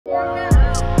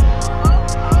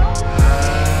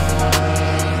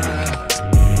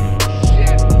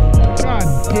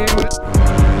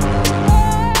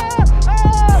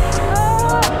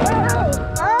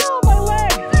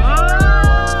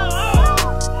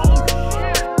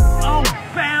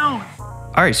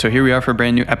Alright, so here we are for a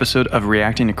brand new episode of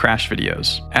Reacting to Crash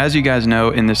Videos. As you guys know,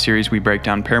 in this series we break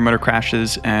down paramotor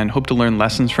crashes and hope to learn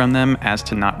lessons from them as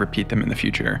to not repeat them in the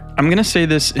future. I'm gonna say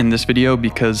this in this video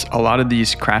because a lot of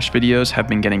these crash videos have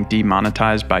been getting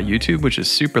demonetized by YouTube, which is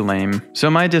super lame.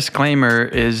 So my disclaimer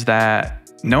is that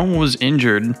no one was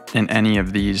injured in any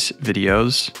of these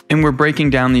videos, and we're breaking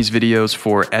down these videos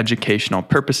for educational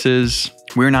purposes.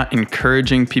 We're not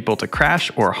encouraging people to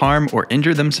crash or harm or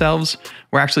injure themselves.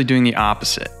 We're actually doing the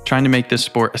opposite, trying to make this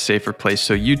sport a safer place.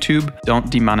 So YouTube,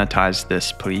 don't demonetize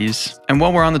this, please. And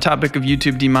while we're on the topic of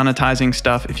YouTube demonetizing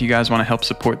stuff, if you guys want to help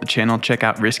support the channel, check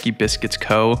out Risky Biscuits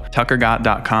Co.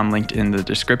 TuckerGott.com linked in the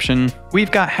description.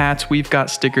 We've got hats, we've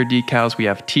got sticker decals, we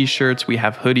have t-shirts, we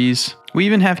have hoodies. We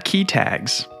even have key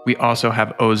tags. We also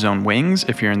have ozone wings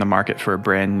if you're in the market for a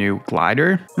brand new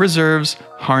glider, reserves,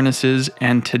 harnesses,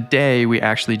 and today we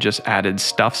actually just added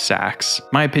stuff sacks.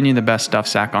 My opinion, the best stuff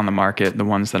sack on the market, the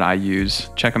ones that I use.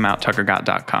 Check them out,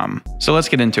 tuckergott.com. So let's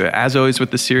get into it. As always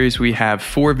with the series, we have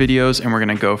 4 videos and we're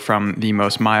gonna go from the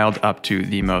most mild up to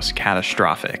the most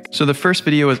catastrophic. So the first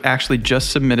video was actually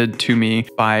just submitted to me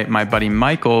by my buddy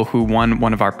Michael, who won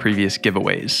one of our previous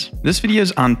giveaways. This video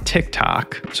is on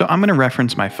TikTok, so I'm gonna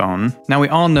reference my phone. Now we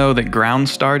all know that ground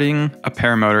starting a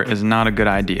paramotor is not a good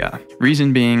idea.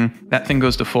 Reason being, that thing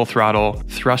goes to full throttle,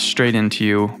 thrust straight into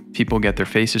you, people get their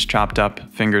faces chopped up,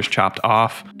 fingers chopped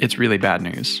off. It's really bad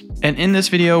news. And in this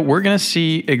video, we're gonna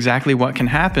see exactly what can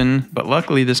happen, but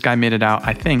luckily this guy made it out,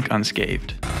 I think,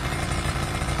 unscathed.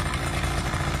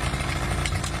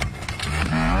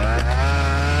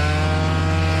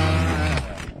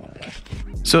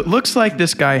 So it looks like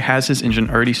this guy has his engine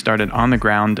already started on the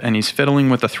ground and he's fiddling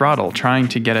with the throttle, trying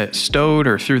to get it stowed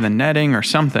or through the netting or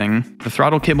something. The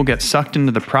throttle cable gets sucked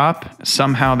into the prop.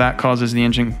 Somehow that causes the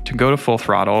engine to go to full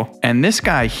throttle. And this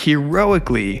guy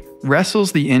heroically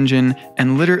wrestles the engine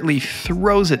and literally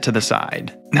throws it to the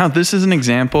side. Now, this is an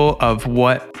example of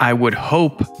what I would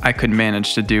hope I could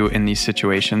manage to do in these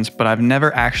situations, but I've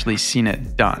never actually seen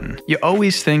it done. You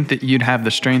always think that you'd have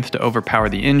the strength to overpower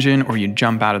the engine, or you'd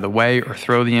jump out of the way or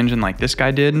throw the engine like this guy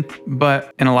did,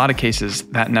 but in a lot of cases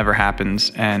that never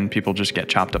happens and people just get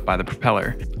chopped up by the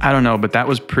propeller. I don't know, but that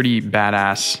was pretty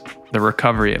badass. The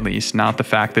recovery at least, not the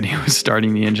fact that he was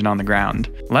starting the engine on the ground.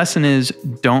 Lesson is,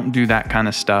 don't do that kind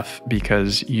of stuff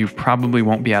because you probably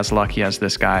won't be as lucky as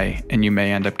this guy and you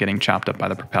may end up getting chopped up by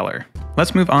the propeller.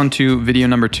 Let's move on to video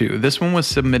number 2. This one was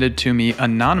submitted to me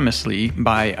anonymously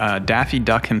by Daffy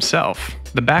Duck himself.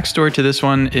 The backstory to this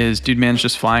one is dude man's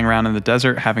just flying around in the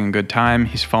desert having a good time.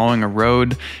 He's following a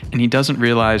road and he doesn't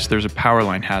realize there's a power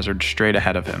line hazard straight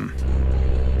ahead of him.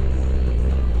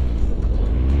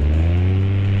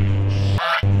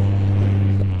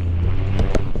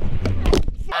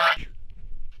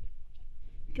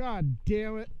 God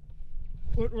damn it.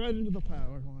 Went right into the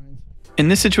power lines. In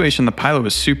this situation, the pilot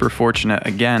was super fortunate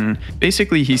again.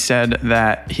 Basically, he said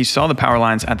that he saw the power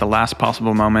lines at the last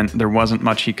possible moment. There wasn't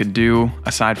much he could do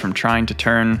aside from trying to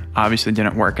turn. Obviously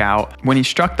didn't work out. When he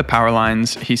struck the power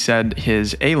lines, he said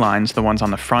his A-lines, the ones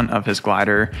on the front of his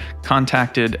glider,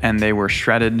 contacted and they were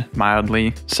shredded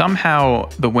mildly. Somehow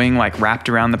the wing wrapped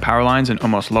around the power lines and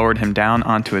almost lowered him down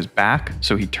onto his back.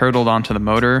 So he turtled onto the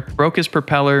motor, broke his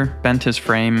propeller, bent his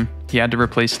frame. He had to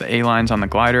replace the A-lines on the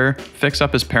glider, fix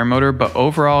up his paramotor, but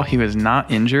overall he was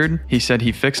not injured. He said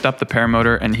he fixed up the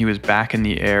paramotor and he was back in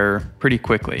the air pretty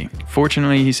quickly.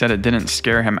 Fortunately, he said it didn't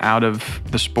scare him out of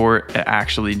the sport. It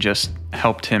actually just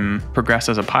helped him progress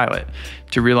as a pilot,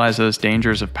 to realize those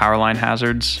dangers of power line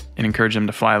hazards and encourage him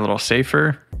to fly a little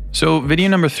safer. So video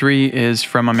number 3 is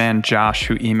from a man, Josh,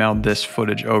 who emailed this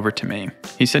footage over to me.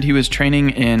 He said he was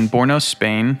training in Borno,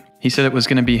 Spain. He said it was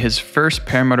going to be his first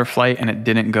paramotor flight and it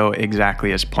didn't go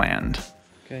exactly as planned.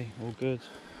 Okay, all good.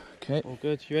 Okay. All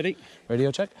good. You ready?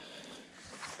 Radio check.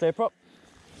 Stay prop.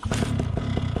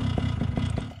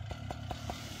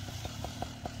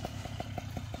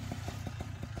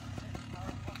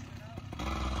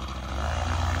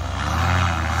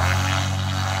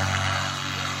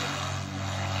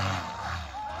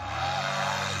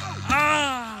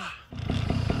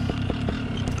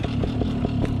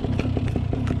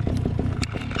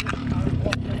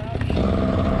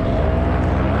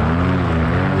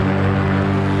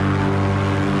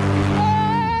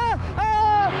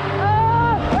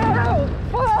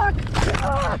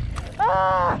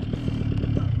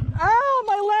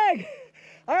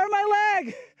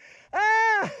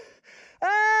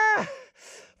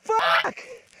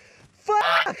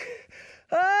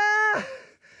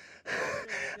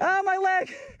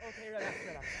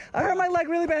 I hurt my leg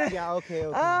really bad. Yeah,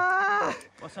 okay. Ah!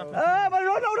 What's happening?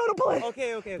 No, pull it.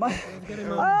 Okay.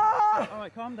 Ah!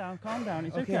 Alright, calm down.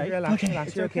 It's Okay, okay. relax, Okay, relax.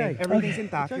 it's You're okay. okay. Everything's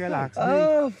intact. It's okay. Relax.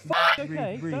 Oh, It's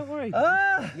okay, breathe. don't worry.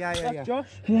 Yeah. Josh,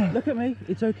 Yeah. look at me.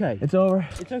 It's okay. It's over.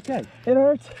 It's okay. It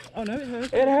hurts. Oh no, it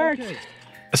hurts. It hurts. Okay.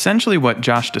 Essentially what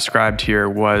Josh described here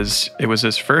was it was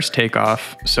his first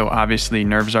takeoff, so obviously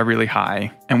nerves are really high.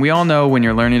 And we all know when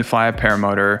you're learning to fly a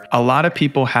paramotor, a lot of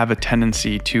people have a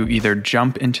tendency to either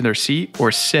jump into their seat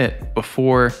or sit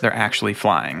before they're actually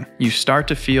flying. You start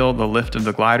to feel the lift of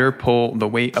the glider pull the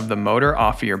weight of the motor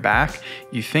off of your back,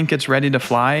 you think it's ready to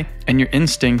fly, and your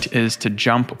instinct is to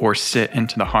jump or sit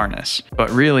into the harness. But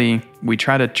really, we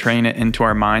try to train it into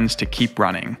our minds to keep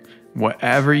running.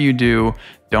 Whatever you do,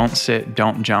 don't sit,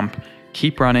 don't jump.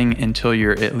 Keep running until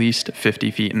you're at least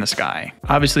 50 feet in the sky.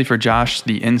 Obviously for Josh,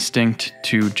 the instinct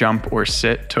to jump or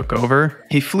sit took over.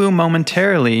 He flew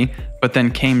momentarily, but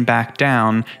then came back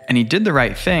down, and he did the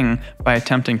right thing by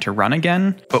attempting to run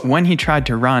again. But when he tried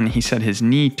to run, he said his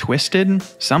knee twisted,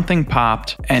 something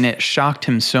popped, and it shocked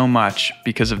him so much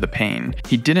because of the pain.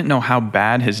 He didn't know how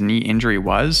bad his knee injury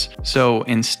was, so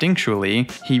instinctually,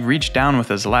 he reached down with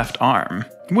his left arm,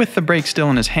 with the brake still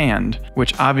in his hand,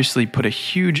 which obviously put a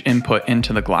huge input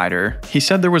into the glider. He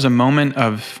said there was a moment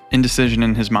of indecision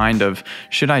in his mind of,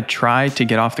 should I try to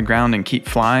get off the ground and keep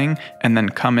flying and then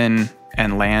come in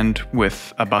and land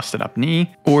with a busted up knee,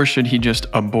 or should he just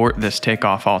abort this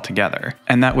takeoff altogether?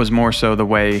 And that was more so the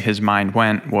way his mind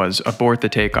went, was abort the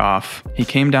takeoff. He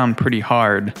came down pretty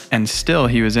hard, and still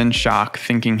he was in shock,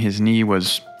 thinking his knee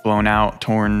was blown out,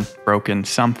 torn, broken,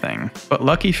 something. But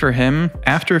lucky for him,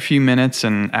 after a few minutes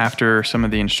and after some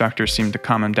of the instructors seemed to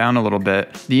calm him down a little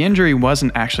bit, the injury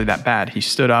wasn't actually that bad. He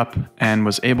stood up and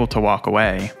was able to walk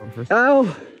away.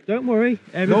 Ow. Don't worry,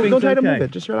 everything's Don't try okay. to move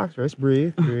it. Just relax first.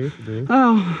 Breathe.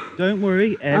 Oh. Don't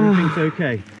worry, everything's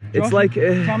okay. It's Josh, like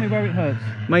tell me where it hurts.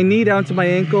 my knee down to my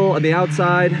ankle on the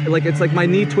outside. It's like my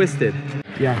knee twisted.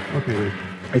 Yeah. Okay. Wait.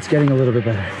 It's getting a little bit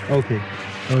better. Okay.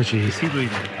 Oh jeez. Keep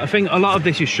breathing. I think a lot of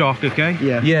this is shock, okay?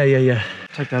 Yeah.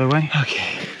 Take that away.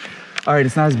 Okay. All right,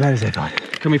 it's not as bad as I thought.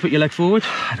 Can we put your leg forward?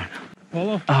 I don't know.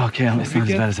 Follow. Oh, okay, it's not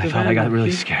as bad as I thought. I got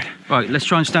really scared. Right, let's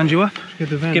try and stand you up.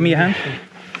 Give me your hand.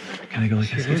 Can I go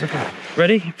like this?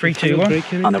 Ready? 3, 2,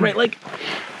 1. On the right leg.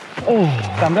 Oh.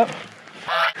 Stand up.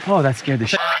 Oh, that scared the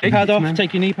shit. Pad off.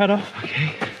 Take your knee pad off.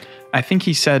 Okay. I think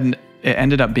he said it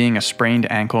ended up being a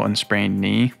sprained ankle and sprained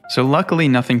knee. So luckily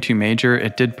nothing too major.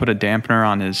 It did put a dampener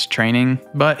on his training,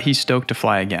 but he's stoked to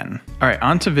fly again. All right,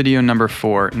 on to video number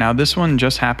 4. Now this one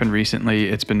just happened recently.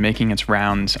 It's been making its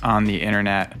rounds on the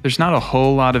internet. There's not a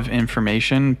whole lot of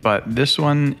information, but this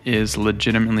one is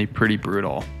legitimately pretty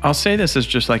brutal. I'll say this as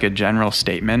just like a general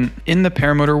statement. In the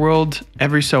paramotor world,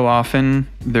 every so often,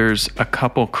 there's a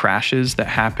couple crashes that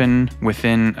happen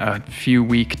within a few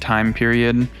week time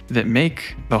period that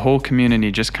make the whole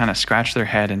community just kind of scratch their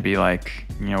head and be like,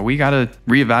 you know, we gotta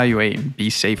reevaluate and be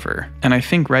safer. And I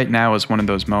think right now is one of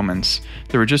those moments.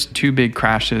 There were just 2 big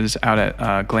crashes out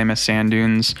at Glamis Sand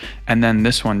Dunes, and then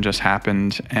this one just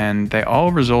happened, and they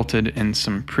all resulted in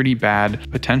some pretty bad,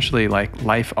 potentially like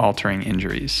life-altering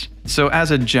injuries. So as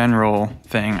a general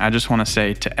thing, I just want to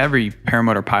say to every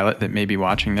paramotor pilot that may be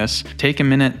watching this, take a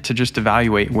minute to just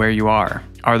evaluate where you are.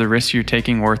 Are the risks you're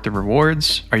taking worth the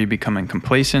rewards? Are you becoming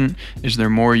complacent? Is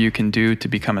there more you can do to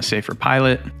become a safer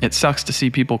pilot? It sucks to see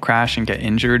people crash and get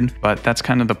injured, but that's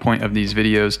kind of the point of these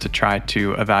videos, to try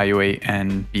to evaluate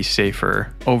and be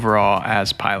safer overall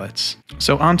as pilots.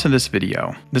 So on to this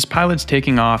video. This pilot's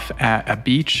taking off at a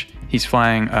beach. He's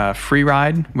flying a free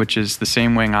ride, which is the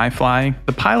same wing I fly.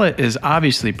 The pilot is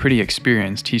obviously pretty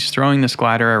experienced. He's throwing this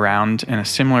glider around in a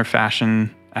similar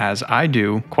fashion as I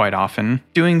do quite often,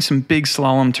 doing some big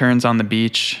slalom turns on the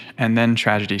beach, and then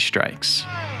tragedy strikes.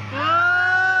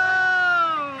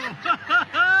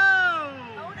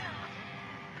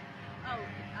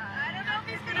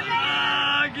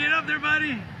 Get up there,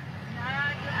 buddy.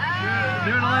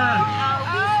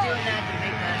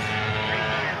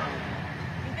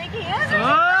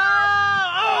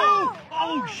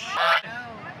 Oh, shit.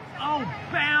 Oh,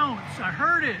 bounce. I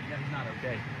heard it. Yeah, he's not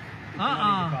okay.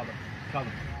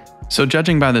 So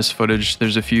judging by this footage,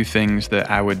 there's a few things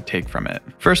that I would take from it.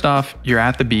 First off, you're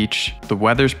at the beach. The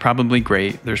weather's probably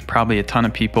great. There's probably a ton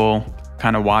of people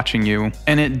kind of watching you.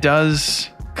 And it does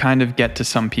kind of get to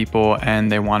some people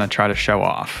and they want to try to show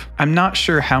off. I'm not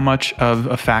sure how much of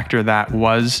a factor that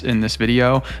was in this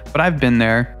video, but I've been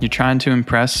there. You're trying to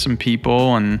impress some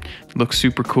people and look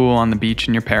super cool on the beach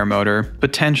in your paramotor.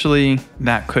 Potentially,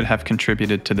 that could have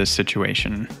contributed to this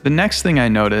situation. The next thing I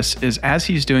notice is as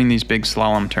he's doing these big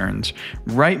slalom turns,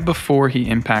 right before he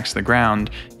impacts the ground,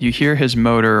 you hear his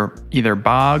motor either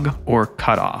bog or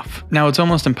cut off. Now, it's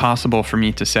almost impossible for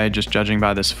me to say just judging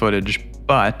by this footage,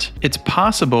 but it's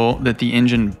possible that the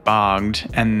engine bogged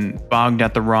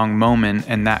at the wrong moment,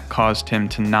 and that caused him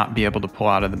to not be able to pull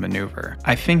out of the maneuver.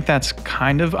 I think that's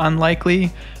kind of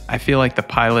unlikely. I feel like the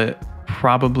pilot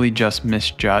probably just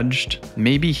misjudged.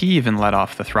 Maybe he even let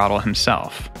off the throttle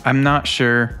himself. I'm not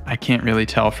sure. I can't really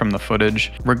tell from the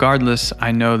footage. Regardless,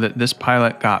 I know that this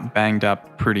pilot got banged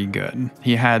up pretty good.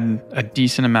 He had a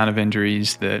decent amount of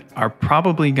injuries that are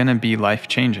probably going to be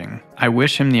life-changing. I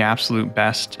wish him the absolute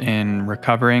best in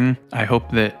recovering. I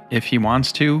hope that if he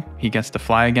wants to, he gets to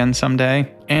fly again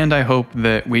someday. And I hope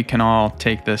that we can all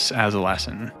take this as a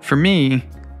lesson. For me,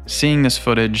 seeing this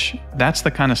footage, that's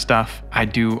the kind of stuff I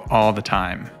do all the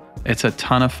time. It's a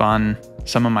ton of fun,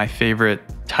 some of my favorite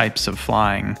types of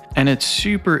flying, and it's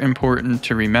super important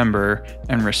to remember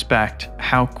and respect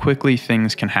how quickly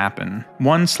things can happen.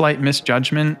 One slight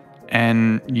misjudgment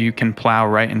and you can plow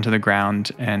right into the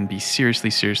ground and be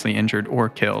seriously injured or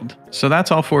killed. So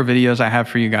that's all 4 videos I have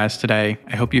for you guys today.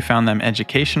 I hope you found them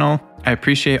educational. I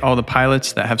appreciate all the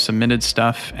pilots that have submitted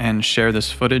stuff and share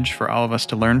this footage for all of us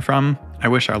to learn from. I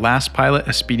wish our last pilot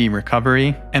a speedy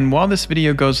recovery. And while this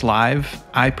video goes live,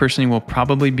 I personally will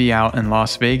probably be out in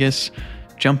Las Vegas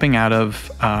jumping out of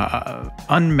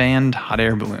unmanned hot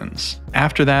air balloons.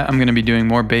 After that, I'm gonna be doing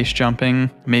more base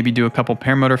jumping, maybe do a couple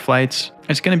paramotor flights.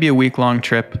 It's gonna be a week-long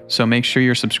trip, so make sure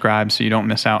you're subscribed so you don't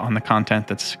miss out on the content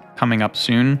that's coming up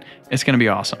soon. It's gonna be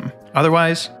awesome.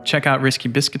 Otherwise, check out Risky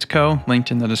Biscuits Co., linked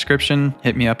in the description.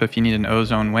 Hit me up if you need an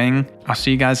ozone wing. I'll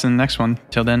see you guys in the next one.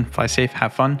 Till then, fly safe,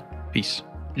 have fun, peace.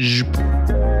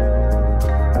 Zhup.